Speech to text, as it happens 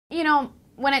you know,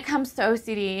 when it comes to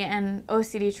OCD and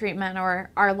OCD treatment,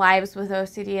 or our lives with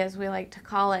OCD as we like to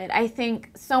call it, I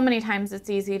think so many times it's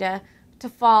easy to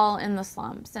fall in the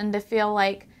slumps and to feel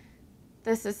like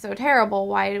this is so terrible.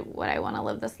 Why would I want to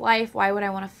live this life? Why would I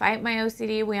want to fight my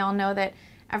OCD? We all know that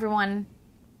everyone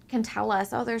can tell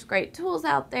us, oh, there's great tools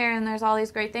out there and there's all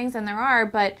these great things, and there are,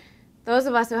 but those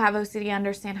of us who have OCD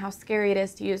understand how scary it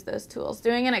is to use those tools.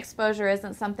 Doing an exposure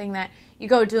isn't something that you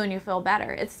go do and you feel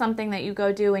better. It's something that you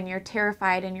go do and you're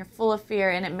terrified and you're full of fear,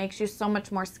 and it makes you so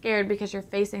much more scared because you're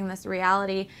facing this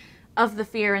reality of the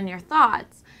fear in your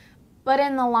thoughts. But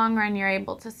in the long run, you're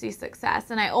able to see success.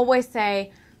 And I always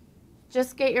say,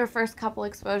 just get your first couple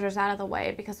exposures out of the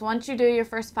way, because once you do your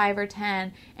first 5 or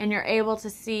 10 and you're able to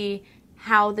see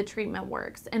how the treatment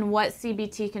works and what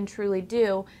CBT can truly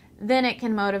do, then it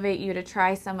can motivate you to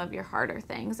try some of your harder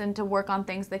things and to work on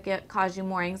things that cause you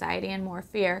more anxiety and more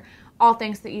fear, all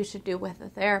things that you should do with a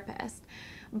therapist.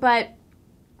 But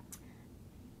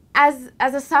as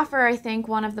a sufferer, I think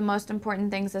one of the most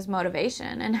important things is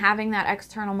motivation, and having that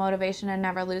external motivation and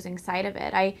never losing sight of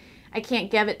it. I can't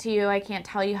give it to you, I can't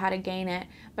tell you how to gain it,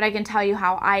 but I can tell you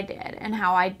how I did and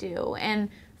how I do. And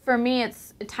for me, it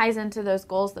ties into those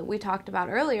goals that we talked about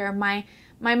earlier. My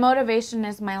motivation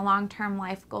is my long-term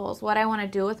life goals, what I want to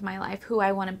do with my life, who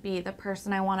I want to be, the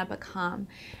person I want to become.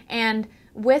 And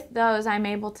with those, I'm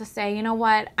able to say, you know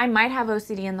what, I might have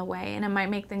OCD in the way and it might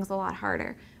make things a lot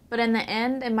harder, but in the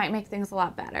end, it might make things a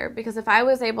lot better. Because if I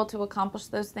was able to accomplish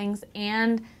those things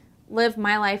and live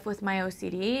my life with my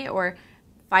OCD, or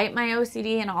fight my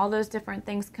OCD and all those different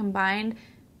things combined,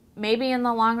 maybe in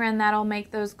the long run that'll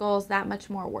make those goals that much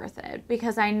more worth it,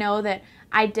 because I know that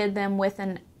I did them with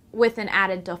an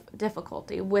added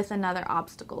difficulty, with another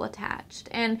obstacle attached.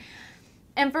 And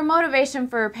for motivation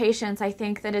for patients, I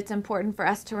think that it's important for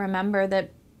us to remember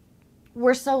that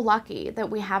we're so lucky that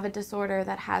we have a disorder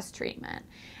that has treatment,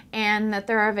 and that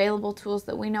there are available tools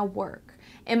that we know work.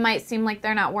 It might seem like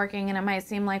they're not working, and it might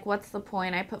seem like, what's the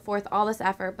point? I put forth all this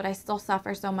effort, but I still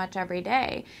suffer so much every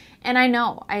day. And I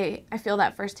know, I feel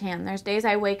that firsthand. There's days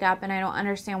I wake up and I don't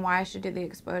understand why I should do the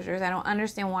exposures. I don't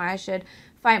understand why I should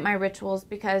fight my rituals,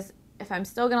 because if I'm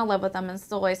still going to live with them and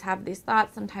still always have these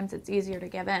thoughts, sometimes it's easier to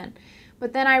give in.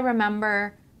 But then I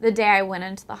remember the day I went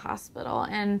into the hospital,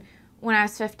 and when I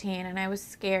was 15, and I was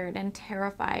scared and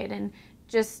terrified and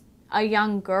just a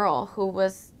young girl who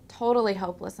was totally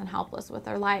hopeless and helpless with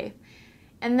her life.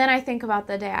 And then I think about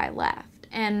the day I left,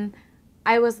 and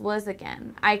I was Liz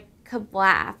again. I could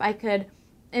laugh, I could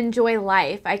enjoy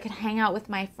life, I could hang out with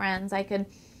my friends, I could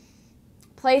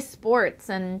play sports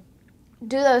and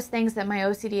do those things that my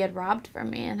OCD had robbed from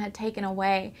me and had taken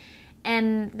away.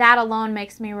 And that alone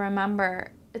makes me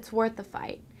remember it's worth the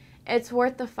fight. It's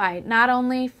worth the fight, not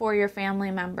only for your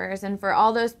family members and for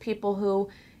all those people who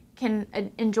can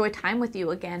enjoy time with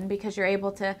you again because you're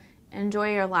able to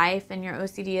enjoy your life and your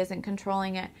OCD isn't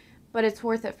controlling it, but it's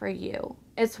worth it for you.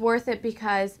 It's worth it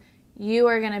because you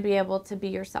are going to be able to be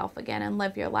yourself again and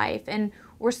live your life. And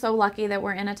we're so lucky that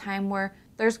we're in a time where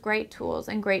there's great tools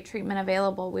and great treatment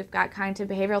available. We've got cognitive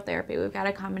behavioral therapy. We've got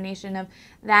a combination of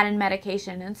that and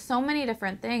medication and so many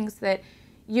different things that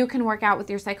you can work out with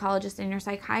your psychologist and your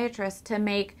psychiatrist to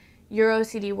make your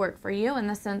OCD work for you, in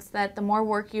the sense that the more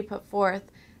work you put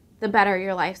forth, the better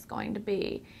your life's going to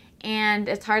be. And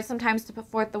it's hard sometimes to put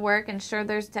forth the work, and sure,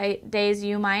 there's days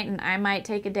you might and I might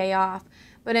take a day off,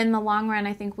 but in the long run,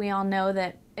 I think we all know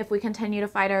that if we continue to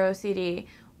fight our OCD,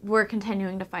 we're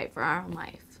continuing to fight for our own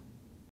life.